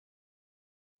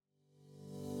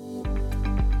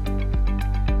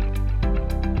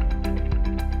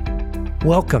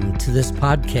Welcome to this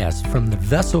podcast from the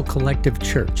Vessel Collective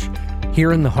Church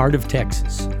here in the heart of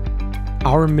Texas.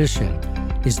 Our mission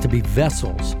is to be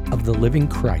vessels of the living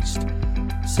Christ,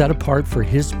 set apart for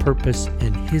His purpose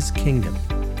and His kingdom.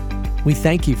 We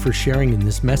thank you for sharing in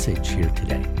this message here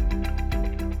today.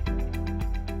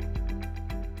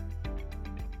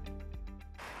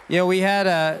 You know, we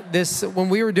had when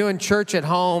we were doing church at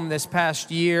home this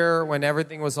past year when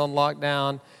everything was on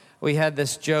lockdown, we had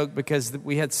this joke because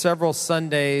we had several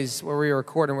Sundays where we were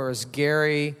recording where it was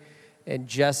Gary and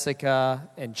Jessica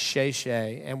and Shay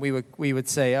Shay, and we would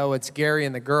say, oh, it's Gary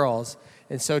and the girls.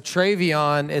 And so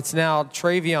Travion,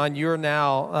 you're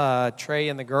now Trey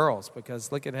and the girls,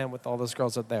 because look at him with all those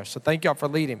girls up there. So thank y'all for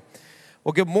leading.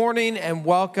 Well, good morning and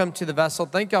welcome to the Vessel.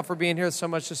 Thank y'all for being here so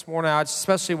much this morning. I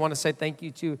especially want to say thank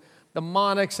you to the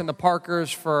Monix and the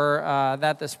Parkers for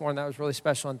that this morning. That was really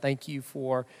special, and thank you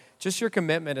for just your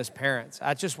commitment as parents.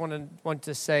 I just want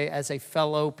to say, as a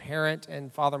fellow parent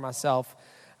and father myself,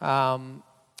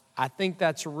 I think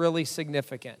that's really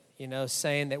significant,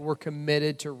 saying that we're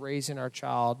committed to raising our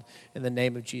child in the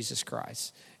name of Jesus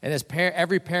Christ. And as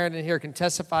every parent in here can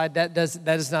testify, that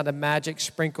is not a magic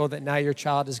sprinkle that now your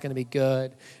child is going to be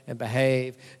good and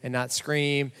behave and not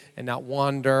scream and not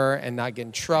wander and not get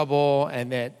in trouble,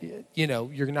 and that,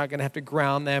 you're not going to have to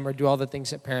ground them or do all the things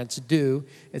that parents do.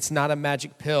 It's not a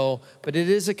magic pill, but it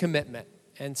is a commitment.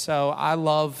 And so I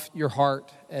love your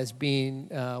heart as being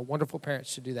wonderful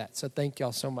parents to do that. So thank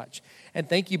y'all so much. And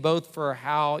thank you both for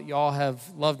how y'all have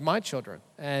loved my children.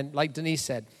 And like Denise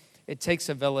said, it takes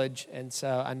a village. And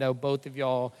so I know both of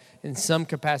y'all in some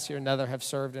capacity or another have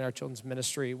served in our children's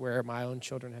ministry where my own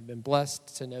children have been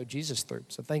blessed to know Jesus through.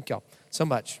 So thank y'all so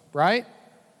much, right?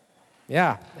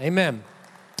 Yeah, amen.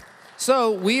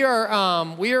 So we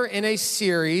are in a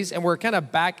series, and we're kind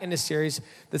of back in a series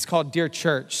that's called Dear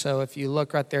Church. So if you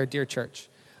look right there, Dear Church.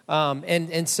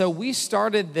 And so we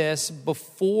started this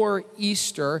before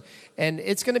Easter, and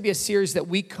it's going to be a series that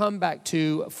we come back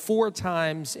to 4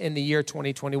 times in the year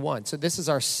 2021. So this is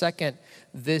our second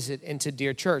visit into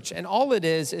Dear Church. And all it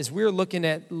is we're looking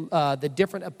at the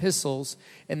different epistles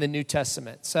in the New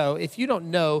Testament. So if you don't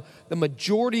know, the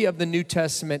majority of the New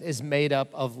Testament is made up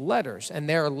of letters. And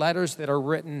there are letters that are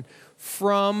written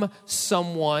from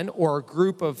someone or a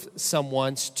group of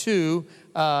someone's to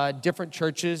different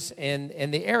churches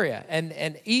in the area.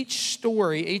 And each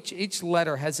story, each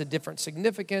letter has a different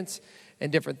significance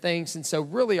and different things. And so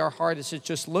really our heart is to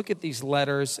just look at these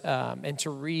letters and to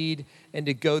read and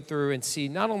to go through and see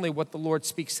not only what the Lord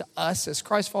speaks to us as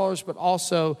Christ followers, but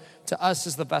also to us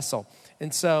as the vessel.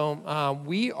 And so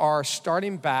we are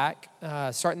starting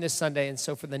this Sunday. And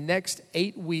so for the next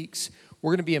 8 weeks,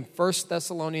 we're going to be in 1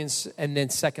 Thessalonians and then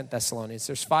 2 Thessalonians.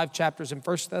 There's 5 chapters in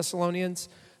 1 Thessalonians,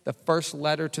 the first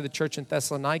letter to the church in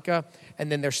Thessalonica,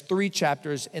 and then there's 3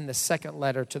 chapters in the second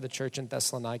letter to the church in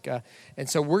Thessalonica. And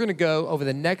so we're going to go over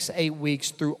the next 8 weeks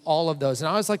through all of those. And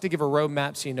I always like to give a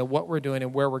roadmap so you know what we're doing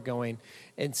and where we're going.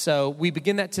 And so we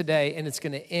begin that today, and it's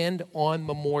going to end on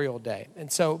Memorial Day.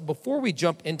 And so before we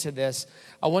jump into this,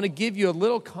 I want to give you a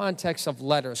little context of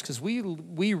letters, because we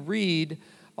read,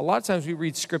 a lot of times we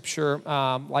read Scripture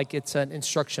like it's an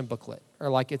instruction booklet, or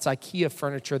like it's IKEA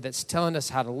furniture that's telling us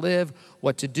how to live,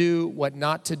 what to do, what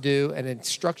not to do, an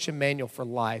instruction manual for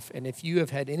life. And if you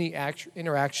have had any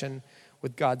interaction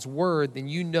with God's Word, then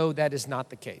you know that is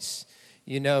not the case.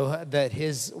 You know that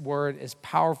His Word is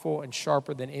powerful and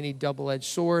sharper than any double-edged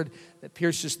sword that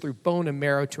pierces through bone and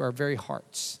marrow to our very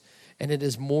hearts. And it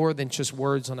is more than just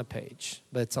words on a page,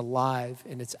 but it's alive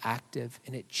and it's active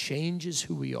and it changes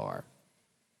who we are.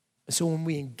 So when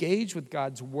we engage with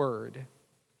God's Word,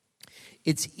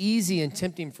 it's easy and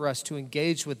tempting for us to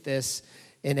engage with this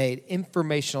in an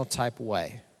informational type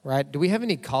way, right? Do we have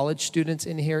any college students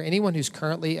in here? Anyone who's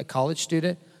currently a college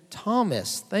student?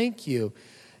 Thomas, thank you.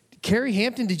 Carrie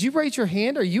Hampton, did you raise your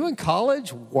hand? Are you in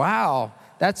college? Wow,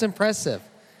 that's impressive.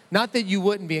 Not that you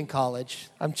wouldn't be in college.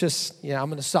 I'm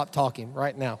going to stop talking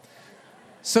right now.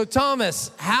 So Thomas,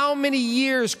 how many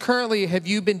years currently have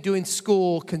you been doing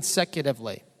school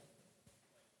consecutively?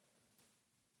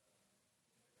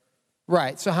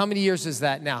 Right, so how many years is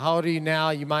that now? How old are you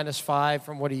now? You -5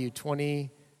 from, what are you, 20?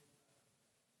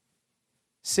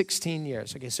 16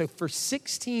 years. Okay, so for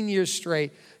 16 years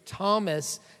straight,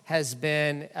 Thomas has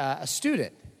been a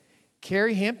student.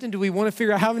 Carrie Hampton, do we want to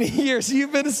figure out how many years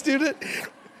you've been a student?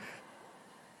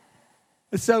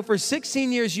 So for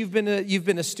 16 years, you've been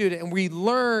a student, and we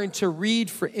learn to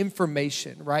read for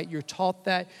information, right? You're taught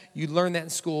that. You learn that in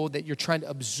school, that you're trying to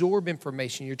absorb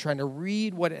information. You're trying to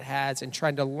read what it has and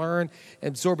trying to learn and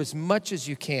absorb as much as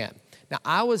you can.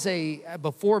 Now,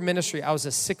 before ministry, I was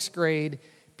a 6th grade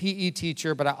PE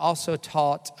teacher, but I also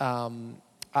taught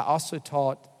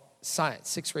science,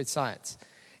 sixth grade science.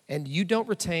 And you don't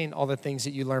retain all the things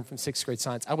that you learn from sixth grade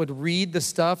science. I would read the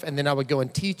stuff, and then I would go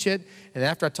and teach it. And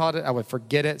after I taught it, I would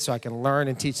forget it so I can learn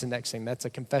and teach the next thing. That's a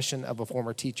confession of a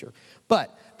former teacher.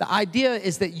 But the idea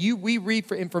is that we read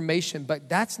for information, but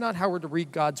that's not how we're to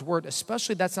read God's word,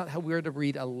 especially that's not how we're to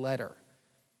read a letter.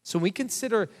 So we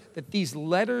consider that these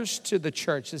letters to the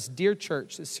church, this Dear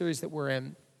Church, this series that we're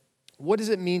in, what does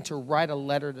it mean to write a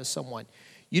letter to someone?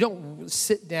 You don't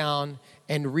sit down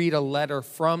and read a letter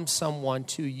from someone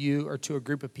to you or to a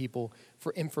group of people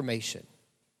for information,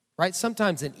 right?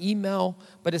 Sometimes an email,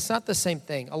 but it's not the same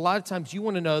thing. A lot of times you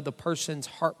want to know the person's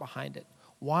heart behind it,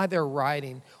 why they're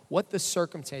writing, what the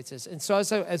circumstances. And so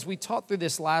as we talked through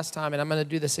this last time, and I'm going to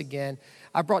do this again,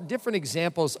 I brought different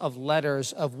examples of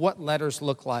letters, of what letters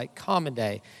look like. Common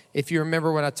Day. If you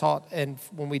remember when I taught and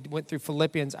when we went through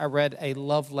Philippians, I read a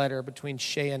love letter between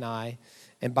Shay and I.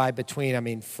 And by between, I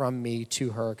mean from me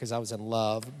to her, because I was in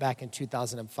love back in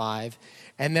 2005.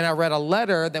 And then I read a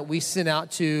letter that we sent out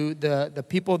to the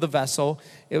people of the vessel.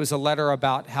 It was a letter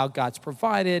about how God's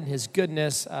provided, his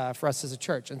goodness for us as a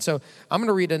church. And so I'm going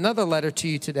to read another letter to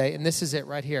you today, and this is it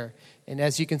right here. And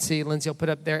as you can see, Lindsay will put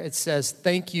up there, it says,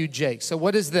 "Thank you, Jake." So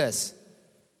what is this?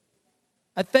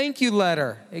 A thank you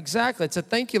letter. Exactly, it's a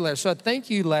thank you letter. So a thank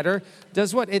you letter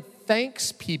does what? It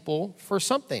thanks people for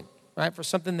something. Right, for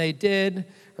something they did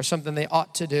or something they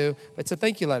ought to do. But it's a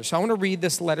thank you letter. So I want to read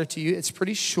this letter to you. It's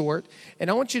pretty short. And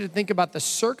I want you to think about the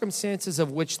circumstances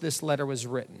of which this letter was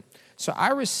written. So I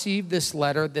received this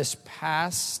letter this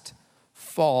past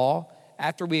fall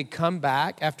after we had come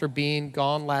back, after being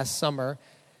gone last summer.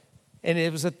 And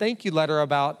it was a thank you letter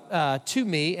about to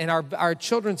me. And our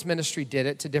children's ministry did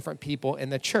it to different people in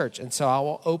the church. And so I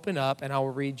will open up and I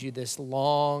will read you this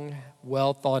long,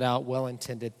 well thought out,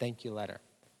 well-intended thank you letter.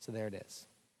 So there it is.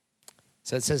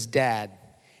 So it says, "Dad,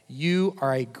 you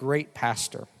are a great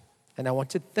pastor, and I want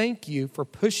to thank you for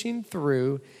pushing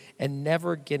through and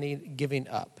never giving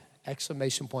up."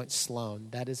 Exclamation point, Sloan.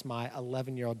 That is my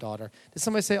 11-year-old daughter. Did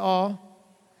somebody say, "Aw"?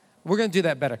 We're going to do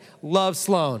that better. Love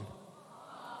Sloan.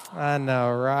 I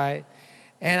know, right?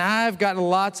 And I've gotten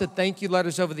lots of thank you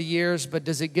letters over the years, but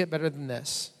does it get better than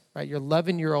this? Right? Your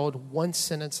 11-year-old, one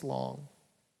sentence long,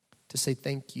 to say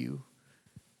thank you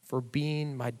for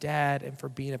being my dad and for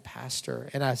being a pastor.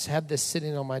 And I have this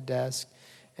sitting on my desk,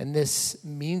 and this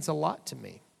means a lot to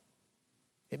me.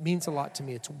 It means a lot to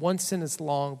me. It's one sentence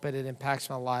long, but it impacts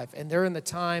my life. And during the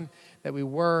time that we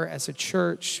were as a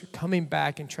church coming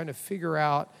back and trying to figure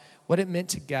out what it meant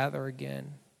to gather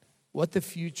again, what the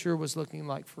future was looking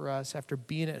like for us after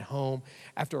being at home,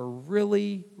 after a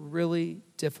really, really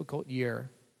difficult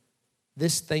year,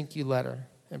 this thank you letter,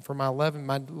 and for my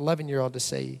 11-year-old to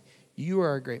say, "You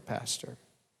are a great pastor,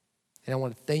 and I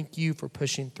want to thank you for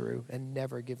pushing through and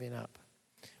never giving up."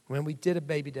 When we did a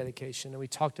baby dedication and we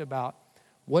talked about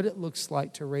what it looks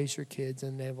like to raise your kids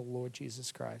in the name of the Lord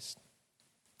Jesus Christ,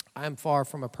 I am far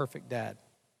from a perfect dad,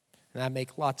 and I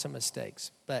make lots of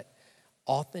mistakes, but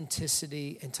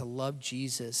authenticity and to love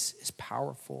Jesus is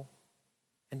powerful,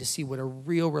 and to see what a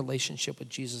real relationship with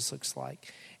Jesus looks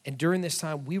like. And during this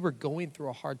time, we were going through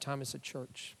a hard time as a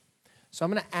church. So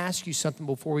I'm going to ask you something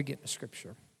before we get into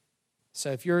Scripture.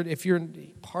 So if you're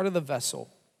part of the vessel,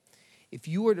 if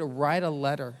you were to write a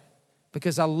letter,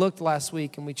 because I looked last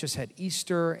week and we just had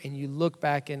Easter, and you look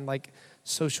back in like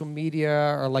social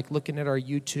media or like looking at our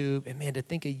YouTube, and man, to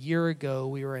think a year ago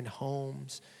we were in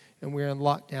homes and we were in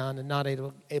lockdown and not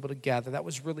able to gather, that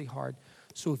was really hard.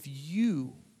 So if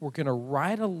you were going to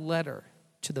write a letter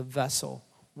to the vessel,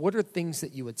 what are things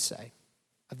that you would say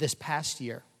of this past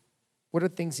year? What are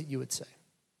things that you would say?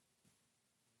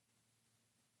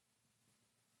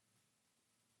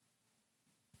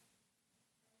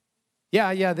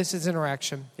 Yeah, this is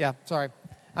interaction. Yeah, sorry.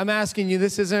 I'm asking you,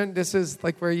 this is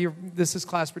like this is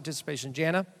class participation.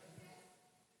 Jana?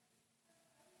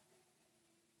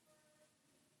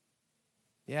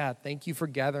 Yeah, thank you for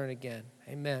gathering again.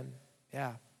 Amen.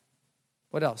 Yeah.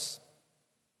 What else?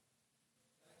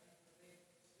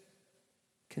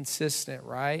 Consistent,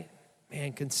 right?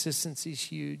 Man, consistency is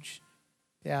huge.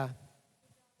 Yeah.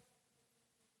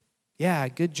 Yeah,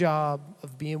 good job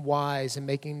of being wise and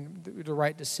making the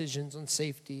right decisions on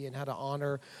safety and how to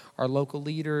honor our local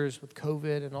leaders with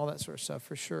COVID and all that sort of stuff,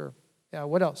 for sure. Yeah,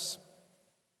 what else?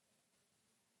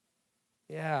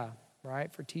 Yeah,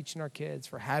 right, for teaching our kids,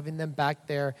 for having them back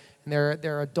there. And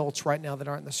there are adults right now that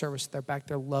aren't in the service. They're back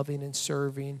there loving and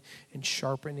serving and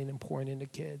sharpening and pouring into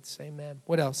kids. Amen.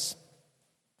 What else?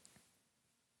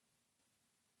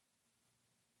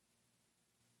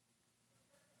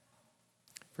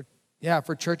 Yeah,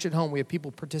 for Church at Home, we have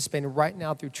people participating right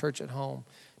now through Church at Home.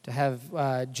 To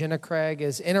have Jenna Craig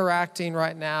is interacting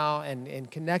right now and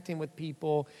connecting with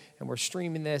people, and we're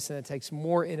streaming this, and it takes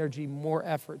more energy, more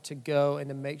effort to go and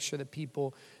to make sure that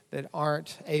people that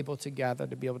aren't able to gather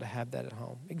to be able to have that at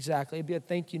home. Exactly. It'd be a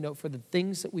thank you note for the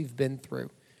things that we've been through,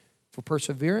 for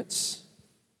perseverance,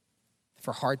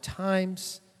 for hard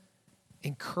times,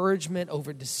 encouragement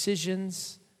over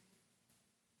decisions.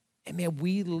 And man,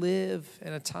 we live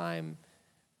in a time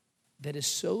that is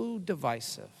so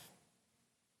divisive.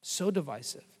 So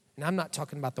divisive. And I'm not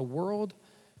talking about the world.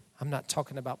 I'm not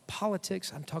talking about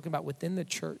politics. I'm talking about within the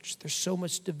church. There's so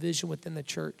much division within the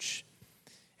church.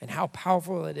 And how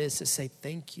powerful it is to say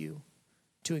thank you,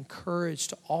 to encourage,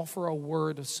 to offer a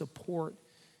word of support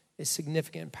is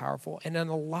significant and powerful. And in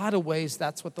a lot of ways,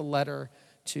 that's what the letter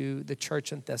to the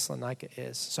church in Thessalonica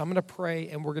is. So I'm going to pray,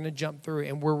 and we're going to jump through,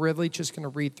 and we're really just going to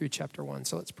read through chapter 1.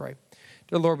 So let's pray.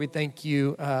 Dear Lord, we thank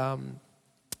you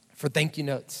for thank you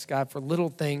notes, God, for little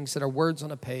things that are words on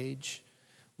a page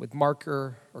with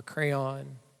marker or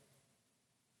crayon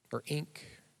or ink,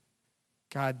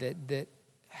 God, that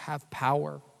have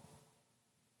power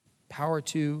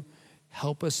to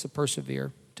help us to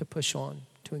persevere, to push on,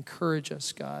 to encourage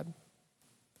us, God,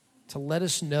 to let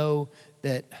us know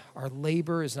that our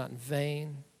labor is not in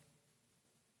vain,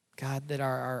 God, that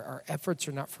our efforts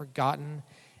are not forgotten,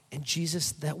 and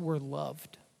Jesus, that we're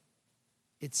loved.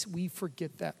 We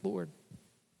forget that, Lord.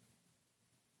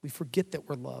 We forget that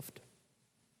we're loved.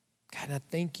 God, I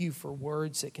thank you for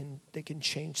words that can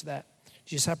change that.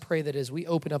 Jesus, I pray that as we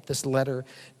open up this letter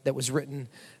that was written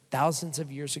thousands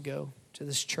of years ago to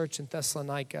this church in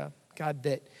Thessalonica, God,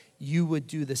 that you would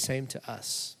do the same to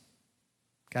us.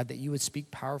 God, that you would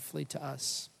speak powerfully to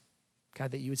us.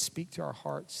 God, that you would speak to our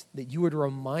hearts, that you would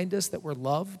remind us that we're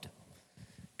loved.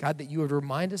 God, that you would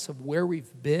remind us of where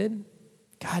we've been.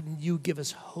 God, and you give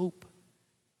us hope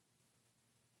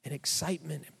and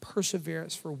excitement and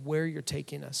perseverance for where you're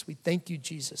taking us. We thank you,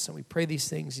 Jesus, and we pray these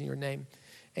things in your name.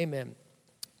 Amen.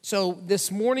 So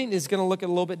this morning is going to look a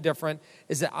little bit different,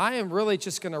 is that I am really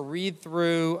just going to read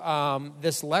through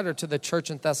this letter to the church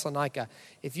in Thessalonica.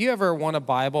 If you ever want a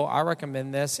Bible, I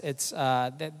recommend this. It's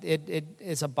it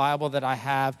is a Bible that I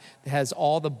have that has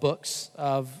all the books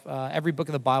of every book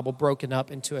of the Bible broken up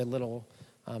into a little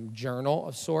journal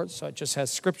of sorts. So it just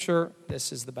has scripture.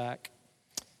 This is the back.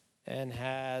 And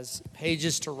has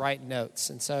pages to write notes.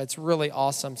 And so it's really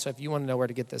awesome. So if you want to know where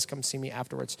to get this, come see me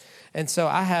afterwards. And so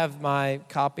I have my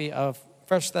copy of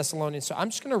 1 Thessalonians. So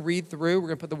I'm just going to read through. We're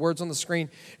going to put the words on the screen.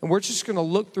 And we're just going to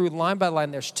look through line by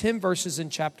line. There's 10 verses in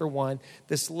chapter 1,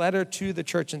 this letter to the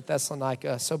church in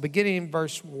Thessalonica. So beginning in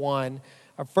verse 1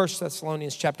 of 1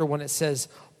 Thessalonians chapter 1, it says,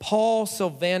 Paul,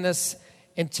 Silvanus,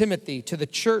 and Timothy, to the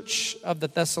church of the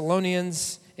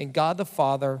Thessalonians, in God the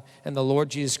Father and the Lord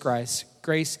Jesus Christ,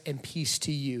 grace and peace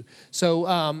to you. So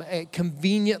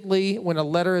conveniently, when a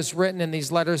letter is written in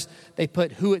these letters, they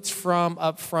put who it's from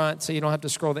up front, so you don't have to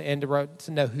scroll to the end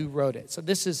to know who wrote it. So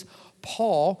this is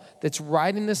Paul that's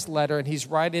writing this letter, and he's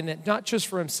writing it not just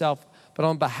for himself, but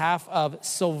on behalf of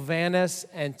Silvanus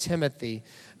and Timothy.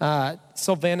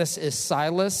 Silvanus is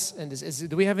Silas, and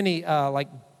do we have any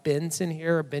Ben's in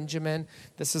here, Benjamin?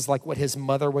 This is like what his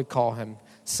mother would call him,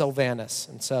 Silvanus.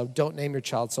 And so don't name your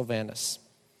child Silvanus.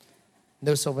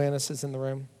 No Silvanuses in the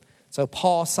room. So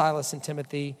Paul, Silas, and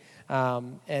Timothy,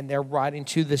 and they're writing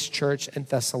to this church in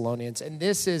Thessalonians. And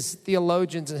this is,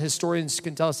 theologians and historians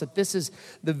can tell us that this is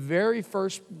the very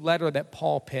first letter that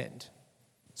Paul penned.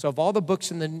 So of all the books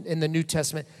in the New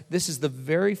Testament, this is the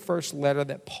very first letter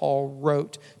that Paul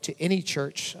wrote to any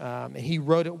church. And he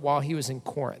wrote it while he was in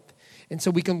Corinth. And so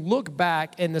we can look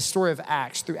back in the story of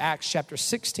Acts, through Acts chapter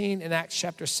 16 and Acts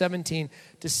chapter 17,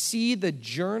 to see the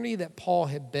journey that Paul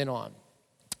had been on.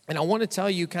 And I want to tell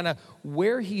you kind of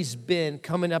where he's been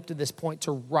coming up to this point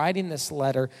to writing this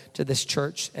letter to this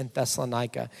church in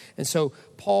Thessalonica. And so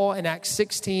Paul in Acts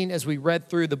 16, as we read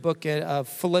through the book of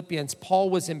Philippians, Paul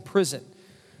was in prison.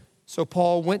 So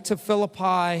Paul went to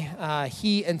Philippi.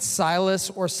 He and Silas,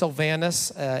 or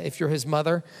Silvanus, if you're his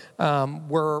mother,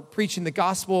 were preaching the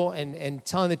gospel and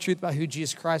telling the truth about who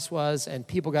Jesus Christ was. And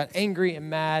people got angry and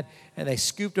mad, and they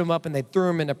scooped him up and they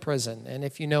threw him into prison. And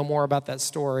if you know more about that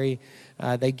story,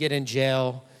 they get in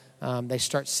jail. They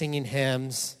start singing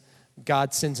hymns.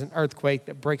 God sends an earthquake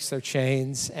that breaks their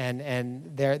chains, and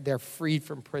they're freed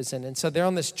from prison. And so they're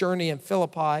on this journey in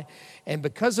Philippi, and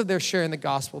because of their sharing the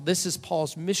gospel, this is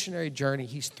Paul's missionary journey.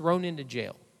 He's thrown into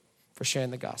jail for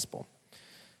sharing the gospel.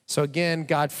 So again,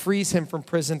 God frees him from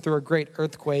prison through a great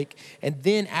earthquake. And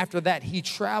then after that, he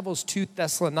travels to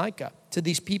Thessalonica, to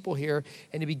these people here,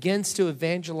 and he begins to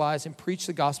evangelize and preach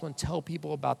the gospel and tell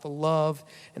people about the love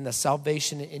and the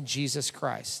salvation in Jesus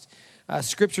Christ.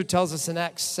 Scripture tells us in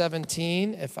Acts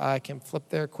 17, if I can flip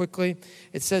there quickly,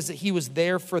 it says that he was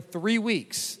there for 3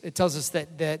 weeks. It tells us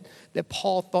that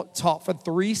Paul taught for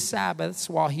 3 Sabbaths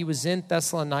while he was in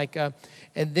Thessalonica,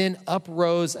 and then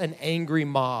uprose an angry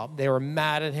mob. They were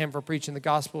mad at him for preaching the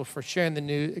gospel, for sharing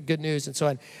the good news, and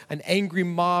so an angry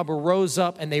mob rose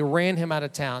up and they ran him out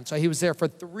of town. So he was there for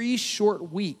 3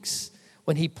 short weeks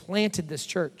when he planted this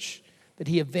church, that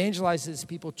he evangelized his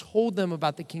people, told them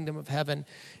about the kingdom of heaven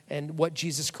and what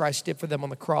Jesus Christ did for them on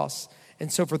the cross.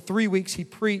 And so for 3 weeks he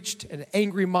preached, an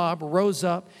angry mob rose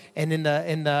up, and in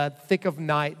the thick of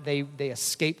night, they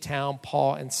escaped town,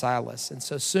 Paul and Silas. And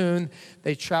so soon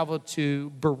they traveled to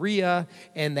Berea,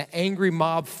 and the angry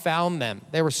mob found them.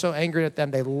 They were so angry at them,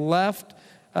 they left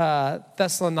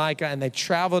Thessalonica, and they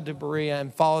traveled to Berea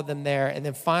and followed them there. And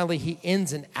then finally he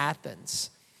ends in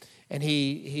Athens. And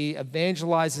he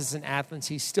evangelizes in Athens.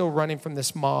 He's still running from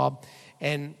this mob.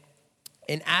 And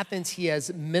in Athens, he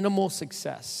has minimal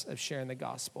success of sharing the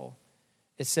gospel.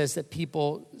 It says that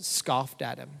people scoffed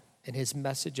at him and his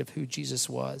message of who Jesus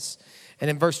was. And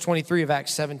in verse 23 of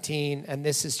Acts 17, and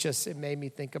this is just, it made me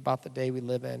think about the day we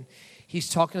live in. He's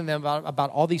talking to them about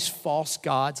all these false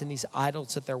gods and these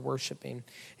idols that they're worshiping.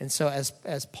 And so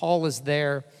as Paul is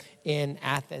there in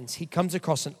Athens, he comes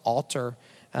across an altar.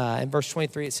 In verse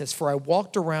 23, it says, "For I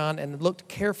walked around and looked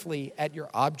carefully at your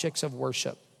objects of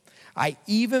worship. I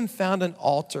even found an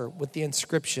altar with the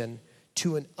inscription,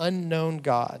 'To an unknown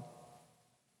God.'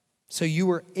 So you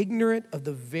were ignorant of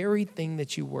the very thing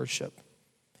that you worship.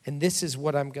 And this is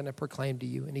what I'm going to proclaim to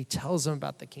you." And he tells them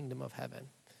about the kingdom of heaven.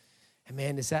 And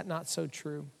man, is that not so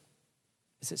true?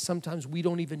 Is that sometimes we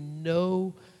don't even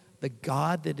know the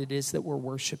God that it is that we're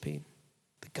worshiping,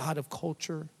 the God of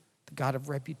culture, the God of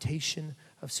reputation,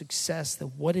 of success, that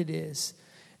what it is.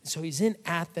 And so he's in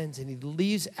Athens, and he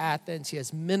leaves Athens. He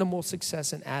has minimal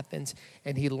success in Athens,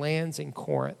 and he lands in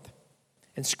Corinth.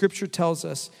 And Scripture tells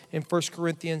us in 1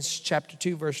 Corinthians chapter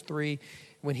 2, verse 3,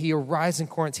 when he arrives in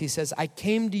Corinth, he says, "I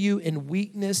came to you in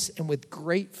weakness and with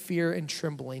great fear and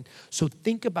trembling." So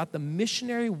think about the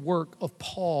missionary work of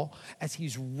Paul as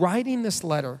he's writing this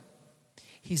letter.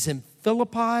 He's in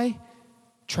Philippi,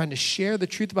 trying to share the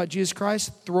truth about Jesus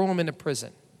Christ, throw him into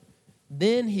prison.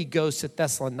 Then he goes to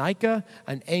Thessalonica.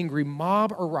 An angry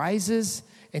mob arises,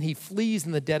 and he flees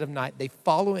in the dead of night. They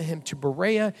follow him to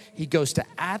Berea. He goes to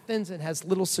Athens and has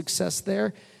little success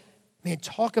there. Man,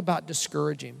 talk about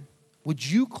discouraging. Would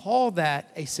you call that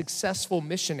a successful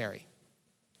missionary?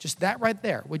 Just that right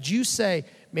there. Would you say,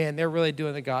 man, they're really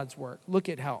doing the God's work? Look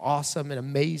at how awesome and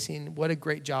amazing, what a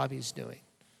great job he's doing.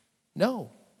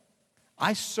 No.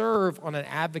 I serve on an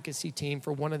advocacy team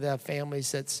for one of the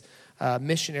families that's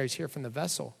missionaries here from the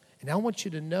Vessel. And I want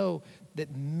you to know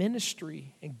that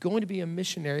ministry and going to be a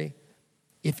missionary,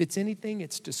 if it's anything,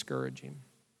 it's discouraging.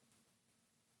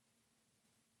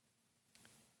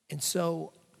 And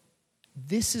so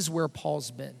this is where Paul's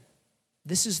been.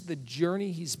 This is the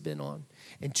journey he's been on.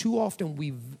 And too often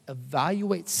we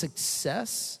evaluate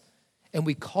success and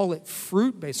we call it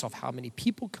fruit based off how many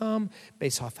people come,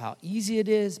 based off how easy it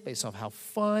is, based off how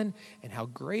fun and how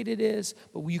great it is.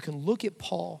 But you can look at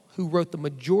Paul, who wrote the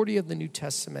majority of the New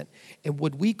Testament, and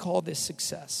would we call this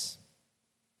success?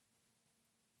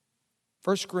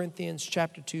 1 Corinthians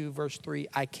chapter 2, verse 3,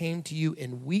 "I came to you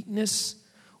in weakness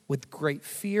with great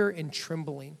fear and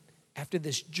trembling." After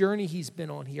this journey he's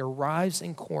been on, he arrives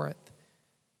in Corinth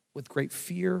with great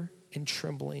fear and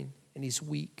trembling, and he's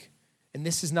weak. And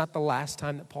this is not the last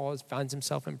time that Paul finds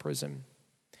himself in prison.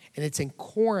 And it's in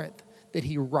Corinth that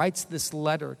he writes this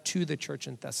letter to the church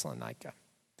in Thessalonica.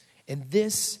 And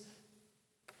this,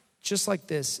 just like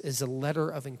this, is a letter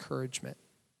of encouragement.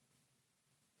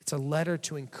 It's a letter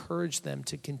to encourage them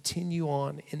to continue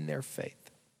on in their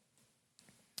faith.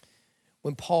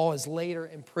 When Paul is later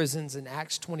in prisons in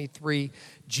Acts 23,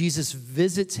 Jesus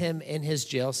visits him in his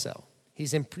jail cell.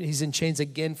 He's in chains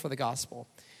again for the gospel.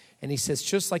 And he says,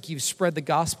 just like you've spread the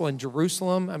gospel in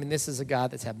Jerusalem, I mean, this is a guy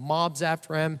that's had mobs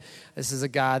after him. This is a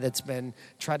guy that's been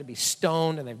tried to be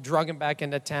stoned, and they've drug him back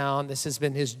into town. This has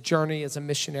been his journey as a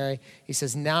missionary. He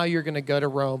says, now you're going to go to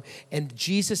Rome. And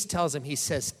Jesus tells him, he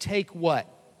says, take what?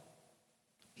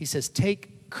 He says,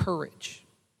 take courage.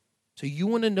 So you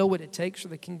want to know what it takes for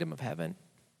the kingdom of heaven?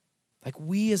 Like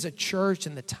we as a church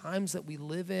and the times that we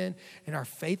live in and our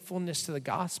faithfulness to the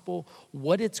gospel,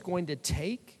 what it's going to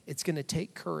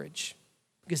take courage.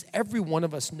 Because every one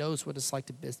of us knows what it's like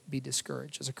to be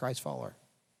discouraged as a Christ follower.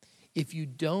 If you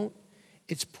don't,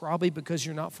 it's probably because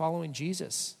you're not following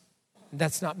Jesus. And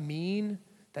that's not mean,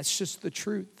 that's just the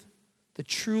truth. To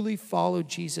truly follow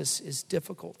Jesus is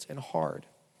difficult and hard.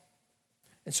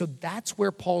 And so that's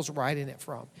where Paul's writing it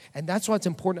from. And that's why it's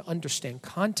important to understand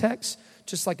context,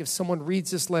 just like if someone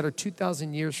reads this letter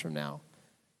 2,000 years from now,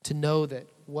 to know that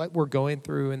what we're going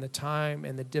through and the time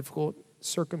and the difficult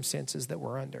circumstances that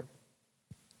we're under.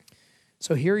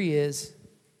 So here he is,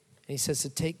 and he says to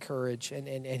take courage,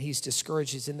 and he's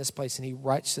discouraged. He's in this place, and he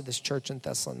writes to this church in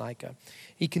Thessalonica.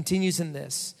 He continues in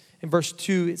this. In verse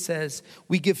 2, it says,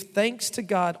 we give thanks to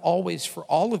God always for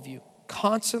all of you,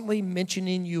 constantly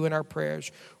mentioning you in our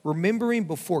prayers, remembering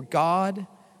before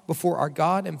our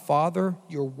God and Father,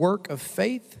 your work of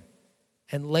faith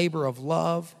and labor of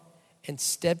love and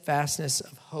steadfastness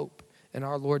of hope in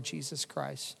our Lord Jesus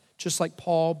Christ. Just like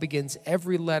Paul begins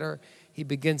every letter, he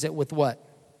begins it with what?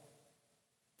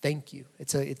 Thank you.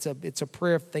 It's a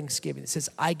prayer of thanksgiving. It says,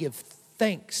 I give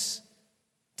thanks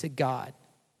to God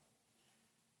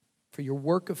for your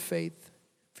work of faith,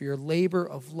 for your labor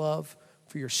of love,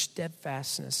 for your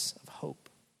steadfastness of hope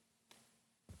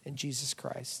in Jesus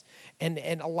Christ. And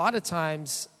a lot of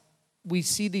times we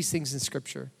see these things in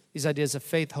Scripture, these ideas of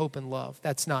faith, hope, and love.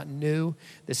 That's not new.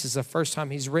 This is the first time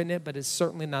he's written it, but it's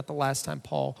certainly not the last time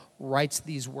Paul writes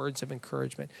these words of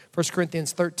encouragement. 1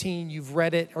 Corinthians 13, you've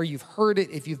read it or you've heard it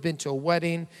if you've been to a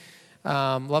wedding.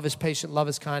 Love is patient, love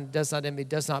is kind, does not envy,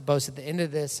 does not boast. At the end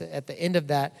of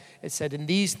that, it said, and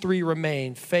these three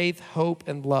remain, faith, hope,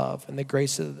 and love. And the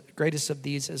greatest of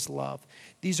these is love.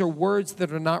 These are words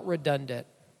that are not redundant.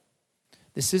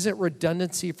 This isn't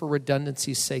redundancy for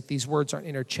redundancy's sake. These words aren't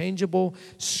interchangeable.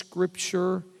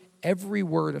 Scripture, every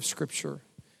word of Scripture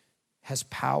has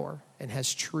power and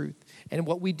has truth. And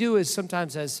what we do is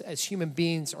sometimes as human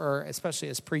beings, or especially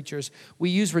as preachers, we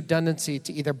use redundancy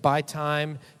to either buy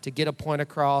time, to get a point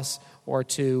across, or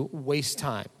to waste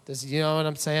time. You know what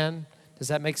I'm saying? Does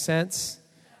that make sense?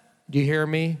 Do you hear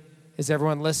me? Is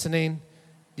everyone listening?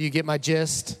 Do you get my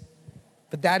gist?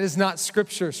 But that is not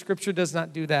Scripture. Scripture does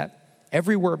not do that.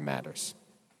 Every word matters.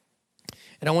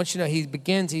 And I want you to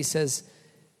know, he says,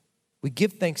 we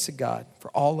give thanks to God for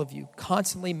all of you,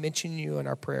 constantly mentioning you in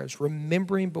our prayers,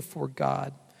 remembering before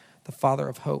God, the Father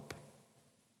of hope.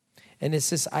 And it's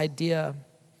this idea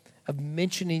of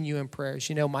mentioning you in prayers.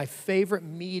 You know, my favorite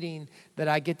meeting that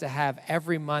I get to have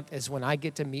every month is when I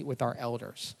get to meet with our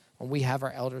elders, when we have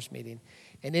our elders meeting.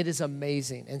 And it is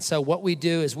amazing. And so what we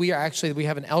do is we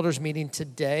have an elders meeting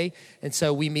today. And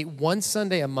so we meet one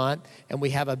Sunday a month, and we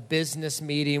have a business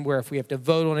meeting where if we have to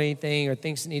vote on anything or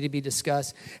things that need to be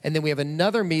discussed. And then we have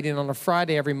another meeting on a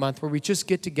Friday every month where we just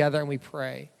get together and we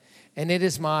pray. And it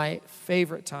is my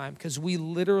favorite time because we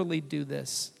literally do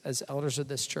this as elders of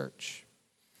this church.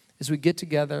 As we get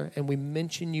together and we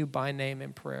mention you by name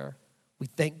in prayer. We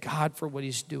thank God for what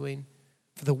he's doing,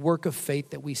 for the work of faith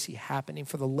that we see happening,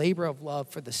 for the labor of love,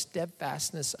 for the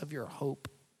steadfastness of your hope.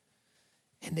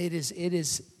 And it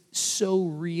is so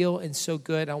real and so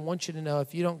good. I want you to know,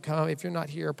 if you don't come, if you're not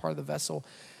here, a part of the vessel,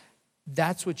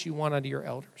 that's what you want out of your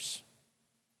elders.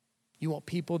 You want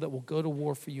people that will go to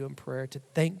war for you in prayer, to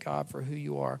thank God for who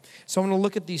you are. So I'm going to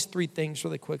look at these three things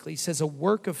really quickly. He says a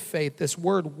work of faith. This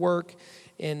word work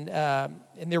in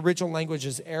the original language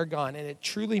is ergon, and it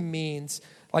truly means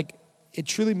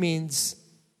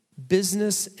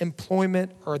business,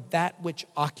 employment, or that which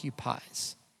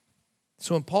occupies.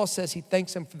 So when Paul says he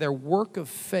thanks them for their work of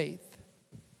faith,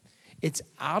 it's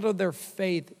out of their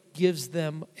faith gives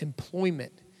them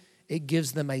employment. It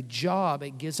gives them a job.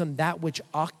 It gives them that which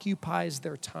occupies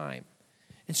their time.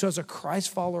 And so as a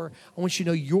Christ follower, I want you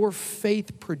to know your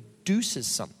faith produces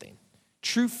something.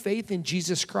 True faith in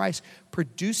Jesus Christ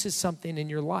produces something in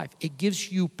your life. It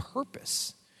gives you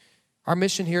purpose. Our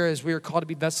mission here is we are called to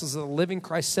be vessels of the living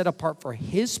Christ set apart for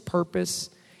his purpose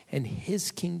and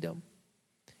his kingdom.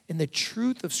 And the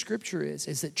truth of Scripture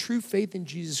is that true faith in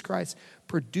Jesus Christ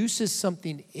produces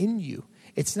something in you.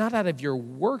 It's not out of your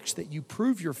works that you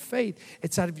prove your faith.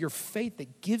 It's out of your faith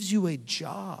that gives you a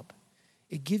job.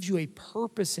 It gives you a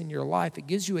purpose in your life. It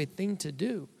gives you a thing to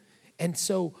do. And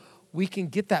so we can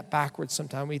get that backwards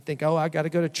sometimes. We think, I got to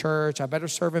go to church. I better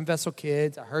serve in Vessel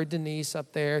Kids. I heard Denise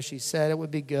up there. She said it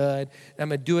would be good. And I'm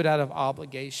going to do it out of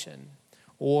obligation.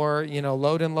 Or,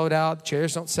 load in, load out.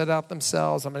 Chairs don't set out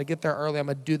themselves. I'm going to get there early. I'm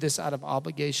going to do this out of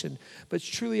obligation. But it's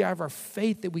truly out of our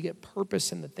faith that we get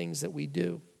purpose in the things that we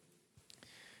do.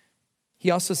 He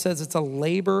also says it's a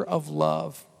labor of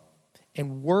love.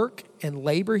 And work and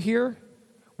labor here,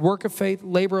 work of faith,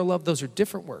 labor of love, those are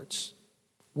different words.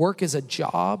 Work is a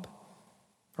job,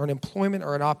 or an employment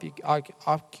or an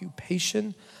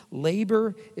occupation.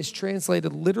 Labor is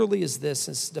translated literally as this.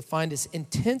 It's defined as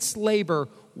intense labor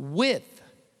with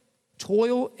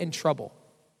toil and trouble.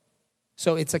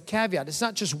 So it's a caveat. It's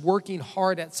not just working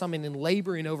hard at something and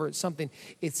laboring over at something.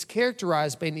 It's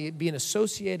characterized by being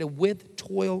associated with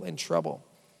toil and trouble.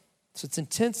 So it's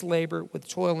intense labor with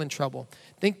toil and trouble.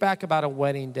 Think back about a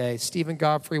wedding day. Stephen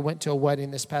Godfrey went to a wedding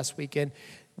this past weekend.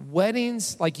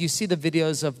 Weddings, like you see the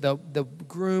videos of the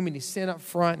groom, and he's standing up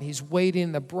front, and he's waiting,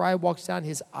 and the bride walks down,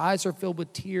 his eyes are filled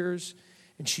with tears,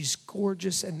 and she's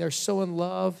gorgeous, and they're so in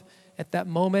love at that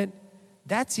moment.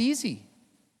 That's easy,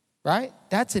 right?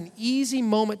 That's an easy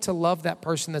moment to love that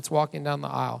person that's walking down the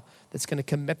aisle, that's going to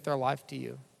commit their life to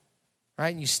you, right?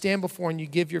 And you stand before and you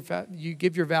give your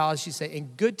vows. You say, in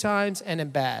good times and in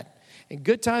bad. In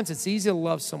good times, it's easy to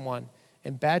love someone.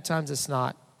 In bad times, it's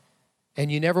not. And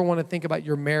you never want to think about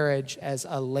your marriage as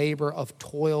a labor of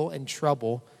toil and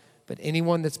trouble. But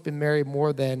anyone that's been married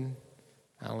more than,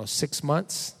 6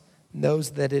 months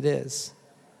knows that it is.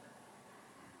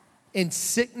 In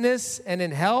sickness and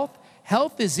in health,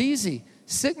 health is easy.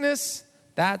 Sickness,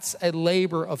 that's a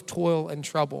labor of toil and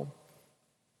trouble,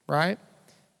 right?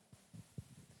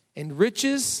 In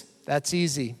riches, that's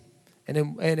easy. And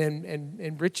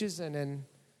in riches and in,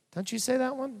 don't you say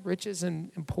that one? Riches and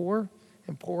poor?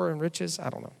 And poor and riches,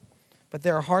 I don't know. But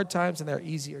there are hard times and there are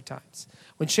easier times.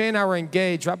 When Shay and I were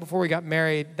engaged, right before we got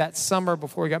married, that summer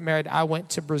before we got married, I went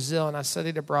to Brazil and I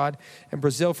studied abroad in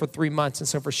Brazil for 3 months. And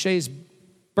so for Shay's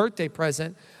birthday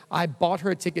present, I bought her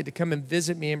a ticket to come and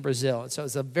visit me in Brazil. And so it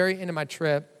was the very end of my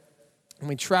trip. And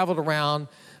we traveled around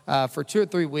for 2 or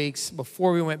 3 weeks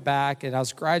before we went back. And I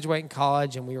was graduating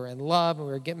college, and we were in love, and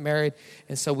we were getting married.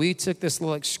 And so we took this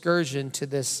little excursion to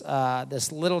this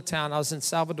little town. I was in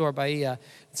Salvador Bahia.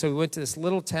 And so we went to this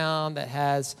little town that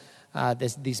has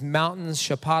these mountains,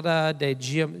 Chapada de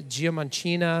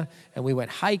Diamantina, and we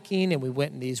went hiking, and we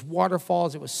went in these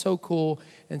waterfalls. It was so cool.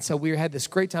 And so we had this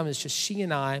great time. It was just she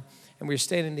and I, and we were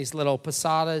staying in these little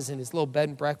posadas and these little bed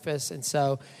and breakfasts. And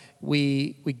so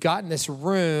we got in this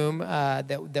room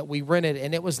that we rented,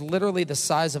 and it was literally the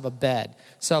size of a bed.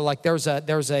 So like there was a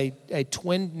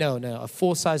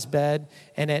full-size bed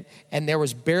in it, and there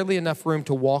was barely enough room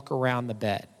to walk around the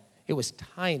bed. It was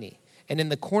tiny. And in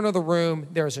the corner of the room,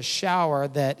 there was a shower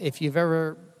that, if you've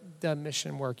ever done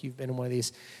mission work, you've been in one of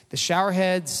these. The shower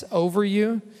head's over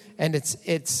you, and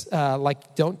it's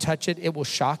like, don't touch it. It will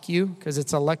shock you because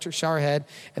it's an electric shower head.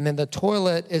 And then the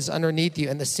toilet is underneath you,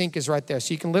 and the sink is right there.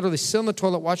 So you can literally sit on the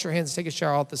toilet, wash your hands, and take a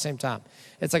shower all at the same time.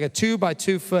 It's like a 2 by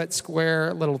 2 foot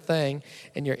square little thing,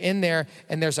 and you're in there,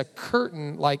 and there's a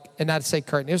curtain, and not to say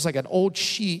curtain, it was like an old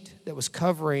sheet that was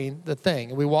covering the thing.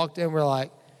 And we walked in, we're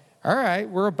like, all right,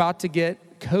 we're about to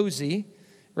get cozy,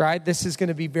 right? This is going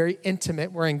to be very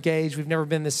intimate. We're engaged. We've never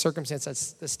been in this circumstance.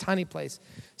 That's this tiny place.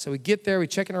 So we get there, we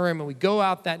check in our room, and we go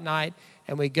out that night,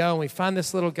 and we go, and we find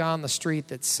this little guy on the street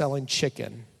that's selling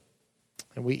chicken.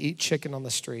 And we eat chicken on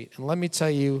the street. And let me tell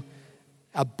you,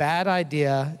 a bad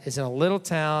idea is in a little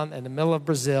town in the middle of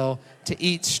Brazil to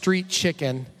eat street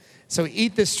chicken. So we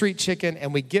eat this street chicken,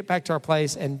 and we get back to our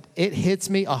place, and it hits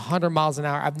me 100 miles an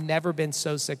hour. I've never been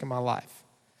so sick in my life.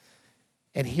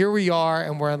 And here we are,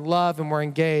 and we're in love, and we're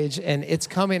engaged, and it's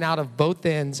coming out of both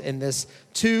ends in this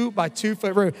 2 by 2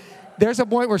 foot room. There's a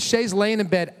point where Shay's laying in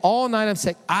bed all night. I'm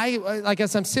sick.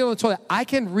 As I'm sitting on the toilet, I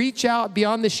can reach out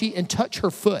beyond the sheet and touch her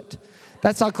foot.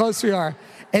 That's how close we are.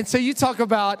 And so you talk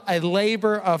about a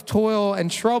labor of toil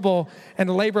and trouble and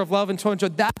a labor of love and toil and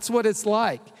trouble. That's what it's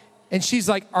like. And she's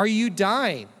like, are you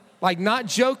dying? Like, not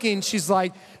joking. She's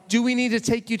like, do we need to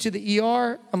take you to the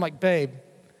ER? I'm like, babe,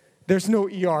 there's no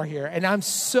ER here. And I'm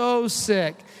so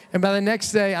sick. And by the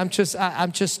next day, I'm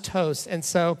just toast. And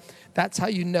so that's how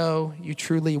you know you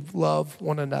truly love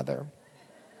one another.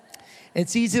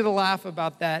 It's easy to laugh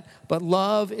about that, but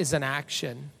love is an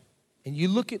action. And you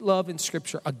look at love in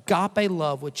Scripture, agape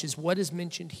love, which is what is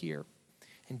mentioned here.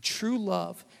 And true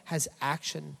love has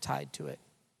action tied to it.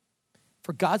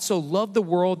 For God so loved the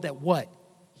world that what?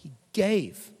 He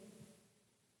gave.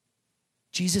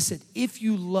 Jesus said, if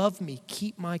you love me,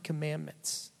 keep my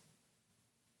commandments.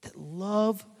 That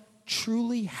love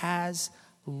truly has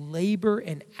labor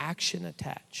and action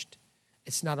attached.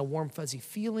 It's not a warm, fuzzy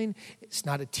feeling. It's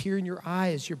not a tear in your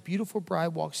eye as your beautiful bride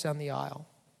walks down the aisle.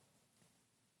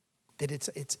 That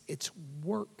it's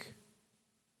work.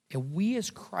 And we as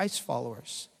Christ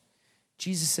followers,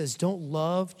 Jesus says, don't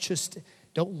love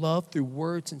through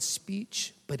words and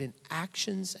speech, but in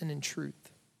actions and in truth.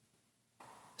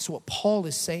 So what Paul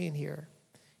is saying here,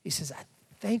 he says, I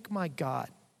thank my God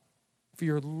for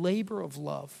your labor of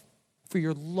love, for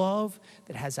your love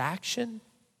that has action,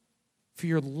 for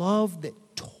your love that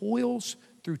toils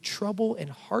through trouble and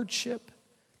hardship,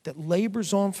 that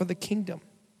labors on for the kingdom.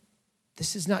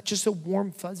 This is not just a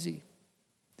warm fuzzy.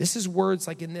 This is words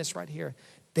like in this right here.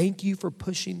 Thank you for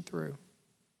pushing through.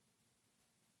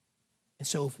 And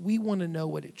so if we want to know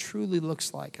what it truly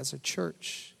looks like as a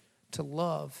church to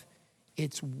love,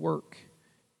 it's work.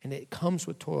 And it comes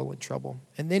with toil and trouble.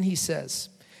 And then he says,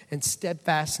 and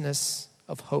steadfastness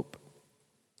of hope.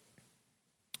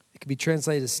 It can be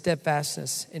translated as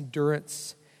steadfastness,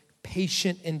 endurance,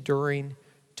 patient enduring,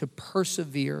 to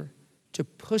persevere, to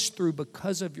push through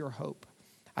because of your hope.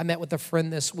 I met with a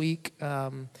friend this week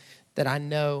that I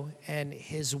know, and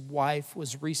his wife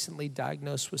was recently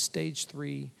diagnosed with stage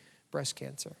 3 breast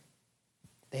cancer.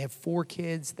 They have 4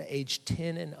 kids, the age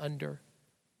 10 and under.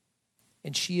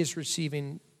 And she is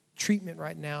receiving treatment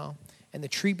right now. And the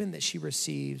treatment that she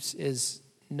receives is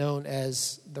known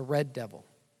as the red devil.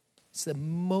 It's the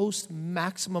most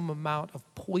maximum amount of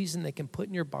poison they can put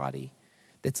in your body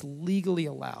that's legally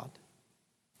allowed.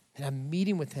 And I'm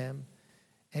meeting with him,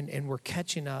 and we're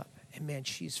catching up. And man,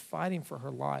 she's fighting for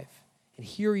her life. And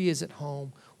here he is at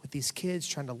home with these kids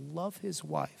trying to love his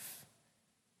wife.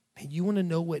 Man, you want to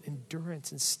know what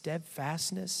endurance and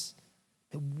steadfastness,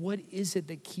 and what is it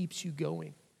that keeps you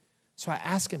going? So I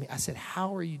asked him, I said,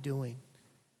 how are you doing?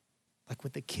 Like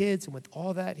with the kids and with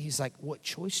all that? He's like, what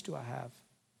choice do I have?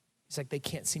 He's like, they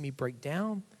can't see me break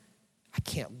down. I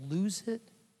can't lose it.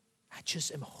 I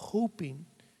just am hoping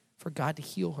for God to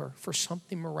heal her, for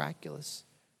something miraculous,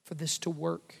 for this to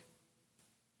work.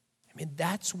 I mean,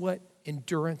 that's what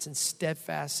endurance and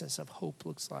steadfastness of hope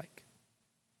looks like.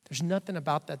 There's nothing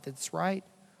about that that's right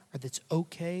or that's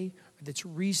okay or that's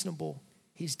reasonable.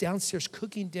 He's downstairs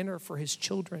cooking dinner for his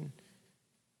children,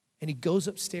 and he goes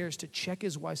upstairs to check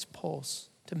his wife's pulse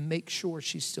to make sure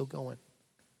she's still going.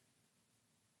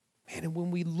 Man, and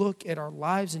when we look at our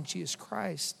lives in Jesus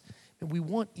Christ, and we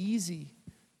want easy,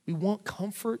 we want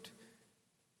comfort,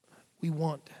 we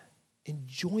want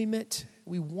enjoyment,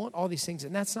 we want all these things,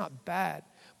 and that's not bad.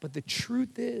 But the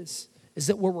truth is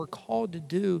that what we're called to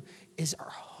do is our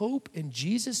hope in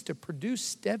Jesus to produce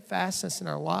steadfastness in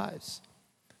our lives.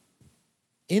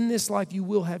 In this life, you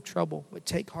will have trouble, but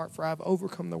take heart, for I have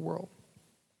overcome the world.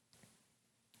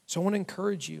 So I want to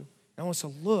encourage you. I want us to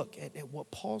look at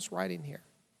what Paul's writing here.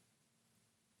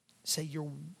 Say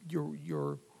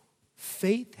your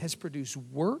faith has produced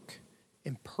work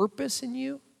and purpose in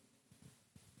you.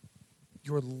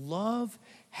 Your love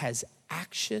has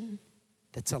action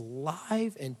that's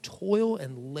alive and toil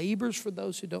and labors for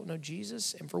those who don't know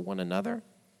Jesus and for one another.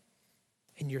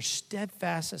 And your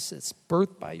steadfastness is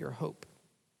birthed by your hope.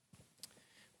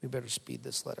 We better speed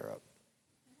this letter up.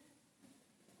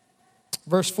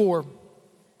 Verse 4,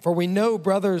 for we know,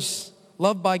 brothers,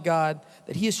 loved by God,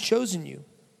 that he has chosen you,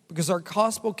 because our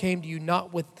gospel came to you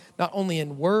not only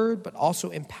in word, but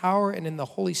also in power and in the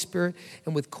Holy Spirit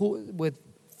and with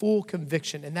full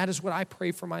conviction. And that is what I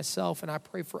pray for myself, and I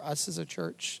pray for us as a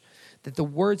church, that the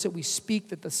words that we speak,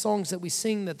 that the songs that we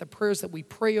sing, that the prayers that we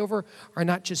pray over are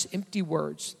not just empty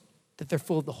words, that they're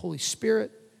full of the Holy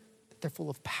Spirit, that they're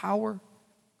full of power,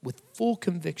 with full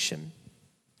conviction.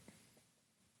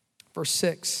 Verse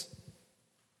 6.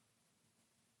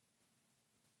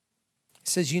 It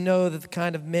says, you know that the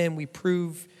kind of men we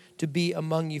prove to be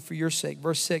among you for your sake.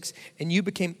 Verse 6, and you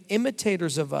became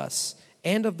imitators of us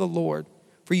and of the Lord,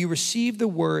 for you received the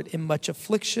word in much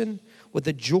affliction with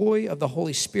the joy of the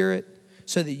Holy Spirit,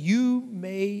 so that you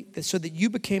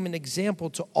became an example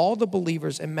to all the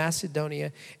believers in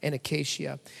Macedonia and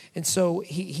Achaia. And so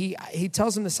he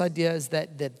tells them this idea is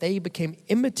that they became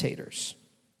imitators.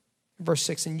 Verse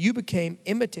 6, and you became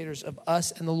imitators of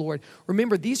us and the Lord.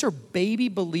 Remember, these are baby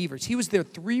believers. He was there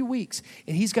 3 weeks,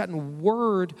 and he's gotten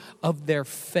word of their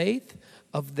faith,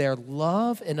 of their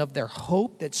love, and of their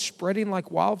hope that's spreading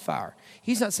like wildfire.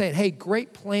 He's not saying, hey,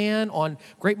 great plan on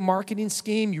great marketing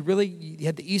scheme. You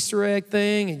had the Easter egg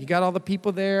thing, and you got all the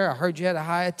people there. I heard you had a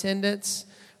high attendance.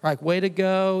 Like, way to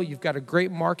go. You've got a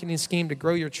great marketing scheme to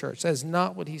grow your church. That is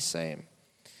not what he's saying.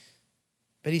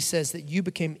 But he says that you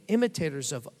became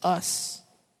imitators of us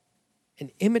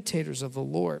and imitators of the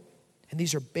Lord. And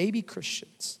these are baby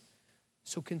Christians.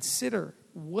 So consider,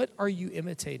 what are you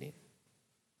imitating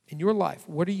in your life?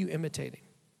 What are you imitating?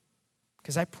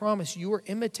 Because I promise you are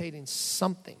imitating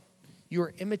something. You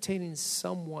are imitating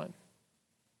someone.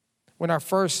 When our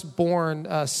firstborn,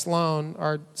 Sloan,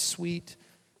 our sweet,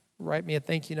 write me a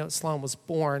thank you note, Sloan was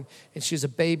born, and she was a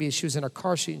baby. She was in her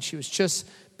car seat, and she was just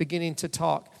beginning to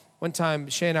talk. One time,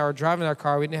 Shay and I were driving our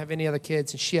car. We didn't have any other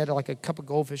kids, and she had like a cup of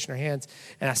goldfish in her hands.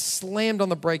 And I slammed on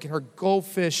the brake, and her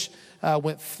goldfish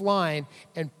went flying,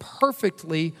 and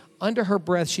perfectly, under her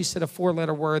breath, she said a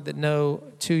 4-letter word that no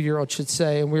 2-year-old should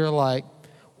say, and we were like,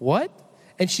 what?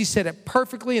 And she said it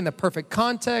perfectly in the perfect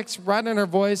context, right in her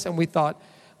voice, and we thought,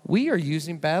 we are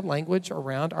using bad language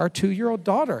around our 2-year-old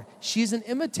daughter. She's an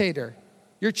imitator.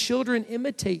 Your children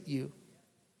imitate you,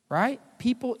 right?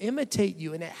 People imitate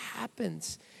you, and it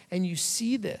happens, and you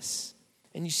see this,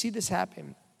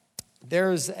 happen.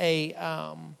 There's a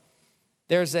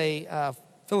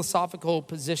philosophical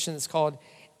position that's called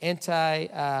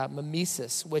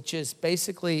anti-mimesis, which is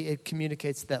basically, it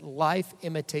communicates that life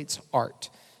imitates art.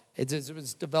 It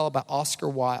was developed by Oscar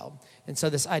Wilde. And so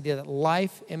this idea that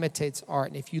life imitates art.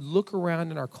 And if you look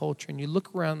around in our culture and you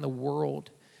look around the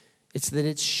world, it's that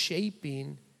it's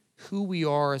shaping who we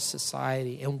are as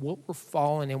society and what we're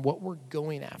following and what we're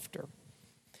going after.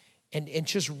 And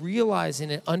just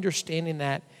realizing and understanding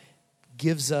that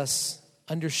gives us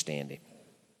understanding.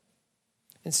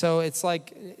 And so it's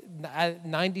like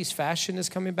 90s fashion is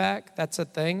coming back. That's a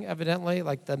thing, evidently,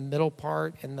 like the middle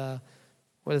part and the,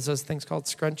 what is those things called,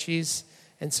 scrunchies.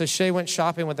 And so Shay went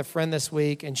shopping with a friend this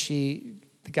week, and she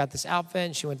got this outfit,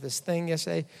 and she went to this thing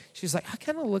yesterday. She's like, I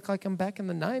kind of look like I'm back in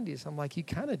the 90s. I'm like, you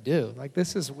kind of do. Like,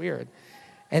 this is weird.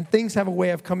 And things have a way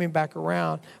of coming back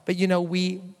around. But, you know,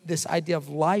 this idea of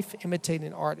life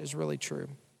imitating art is really true.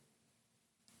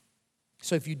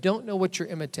 So if you don't know what you're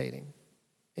imitating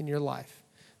in your life,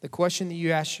 the question that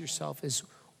you ask yourself is,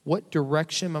 what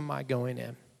direction am I going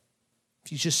in?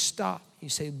 If you just stop, you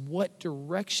say, what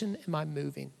direction am I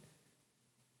moving?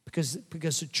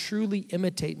 Because to truly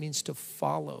imitate means to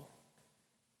follow.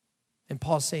 And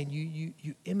Paul's saying,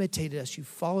 you imitated us, you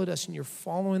followed us, and you're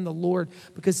following the Lord.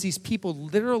 Because these people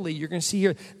literally, you're going to see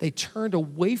here, they turned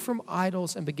away from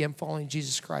idols and began following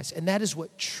Jesus Christ. And that's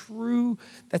what true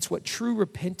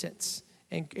repentance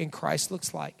in Christ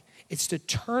looks like. It's to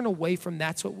turn away from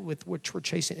that's what we're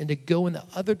chasing, and to go in the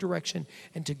other direction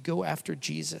and to go after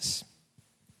Jesus.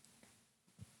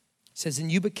 It says,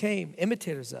 and you became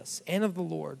imitators of us and of the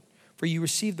Lord, for you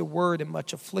received the word in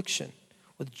much affliction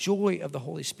with joy of the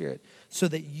Holy Spirit, so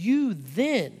that you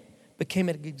then became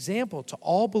an example to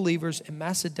all believers in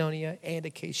Macedonia and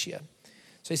Achaia.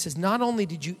 So he says, not only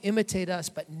did you imitate us,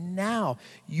 but now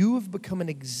you have become an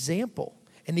example.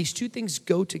 And these two things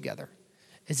go together.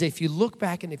 As if you look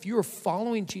back and if you are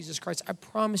following Jesus Christ, I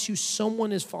promise you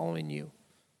someone is following you.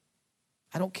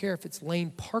 I don't care if it's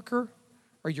Lane Parker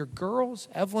or your girls,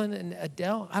 Evelyn and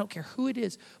Adele. I don't care who it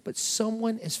is, but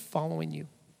someone is following you.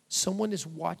 Someone is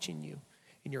watching you.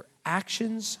 And your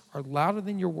actions are louder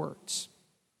than your words.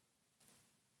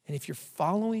 And if you're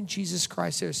following Jesus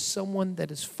Christ, there's someone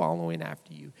that is following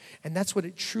after you. And that's what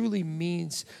it truly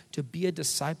means to be a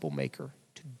disciple maker.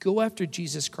 To go after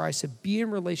Jesus Christ, to be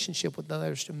in relationship with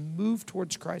others, to move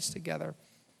towards Christ together.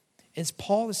 As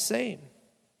Paul is saying,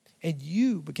 and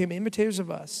you became imitators of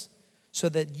us so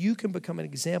that you can become an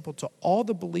example to all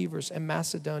the believers in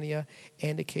Macedonia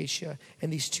and Achaia.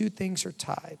 And these two things are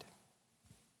tied.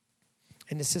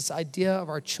 And it's this idea of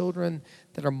our children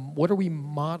what are we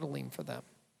modeling for them?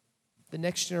 The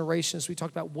next generation, as we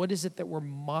talked about, what is it that we're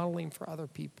modeling for other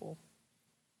people?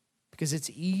 Because it's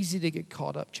easy to get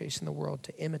caught up chasing the world,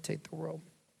 to imitate the world.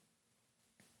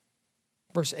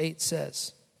 Verse 8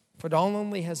 says, for not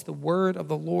only has the word of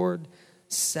the Lord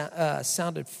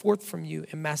sounded forth from you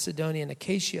in Macedonia and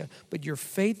Achaia, but your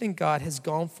faith in God has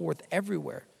gone forth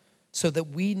everywhere, so that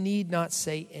we need not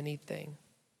say anything.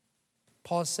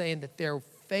 Paul is saying that their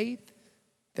faith,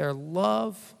 their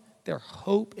love, their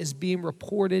hope is being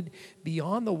reported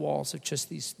beyond the walls of just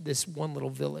this one little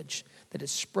village, that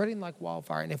is spreading like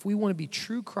wildfire. And if we want to be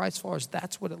true Christ followers,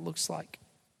 that's what it looks like.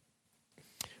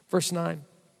 Verse 9,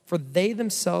 for they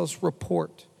themselves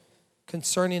report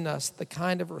concerning us the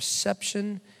kind of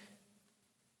reception,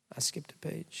 I skipped a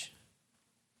page,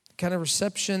 the kind of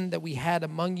reception that we had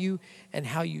among you, and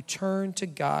how you turned to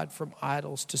God from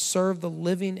idols to serve the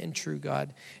living and true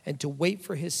God, and to wait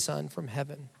for his Son from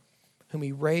heaven, whom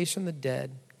he raised from the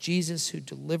dead, Jesus, who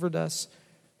delivered us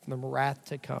from the wrath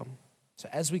to come. So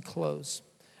as we close,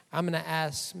 I'm going to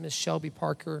ask Miss Shelby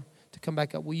Parker to come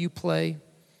back up. Will you play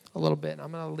a little bit?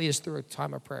 I'm going to lead us through a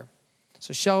time of prayer.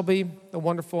 So Shelby, the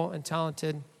wonderful and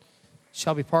talented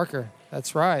Shelby Parker,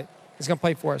 that's right, is going to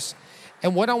play for us.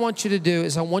 And what I want you to do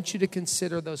is I want you to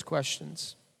consider those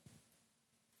questions.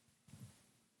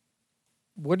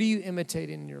 What are you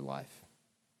imitating in your life?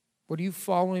 What are you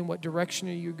following? What direction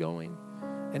are you going?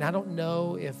 And I don't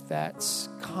know if that's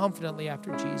confidently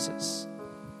after Jesus.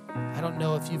 I don't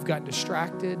know if you've gotten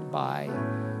distracted by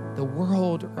the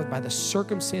world or by the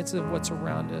circumstances of what's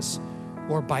around us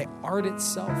or by art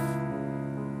itself.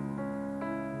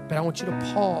 But I want you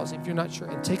to pause if you're not sure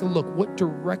and take a look. What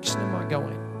direction am I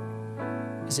going?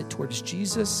 Is it towards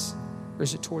Jesus or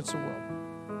is it towards the world?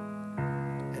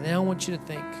 And then I want you to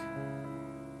think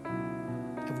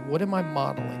of what am I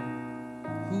modeling?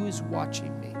 Who is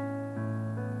watching me?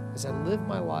 As I live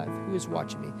my life, who is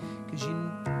watching me? Because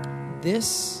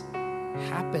this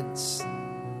happens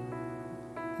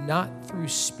not through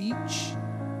speech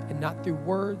and not through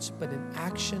words, but in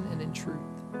action and in truth.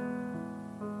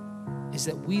 Is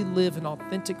that we live an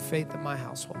authentic faith in my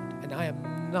household. And I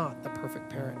am not the perfect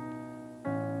parent,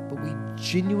 but we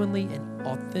genuinely and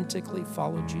authentically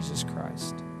follow Jesus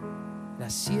Christ. And I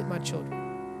see it in my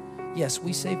children. Yes,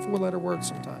 we say 4-letter words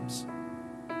sometimes,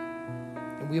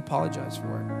 and we apologize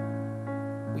for it.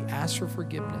 We ask for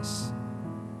forgiveness.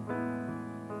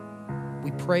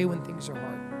 We pray when things are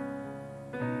hard.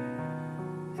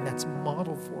 And that's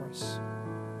modeled for us.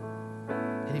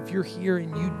 And if you're here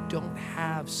and you don't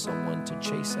have someone to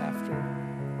chase after,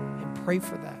 and pray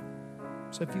for that.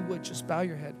 So if you would, just bow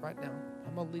your head right now.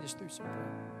 I'm going to lead us through some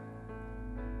prayer.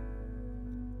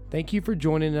 Thank you for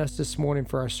joining us this morning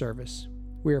for our service.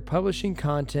 We are publishing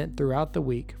content throughout the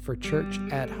week for Church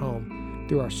at Home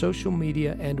through our social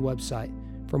media and website.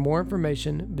 For more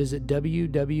information, visit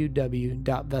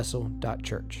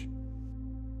www.vessel.church.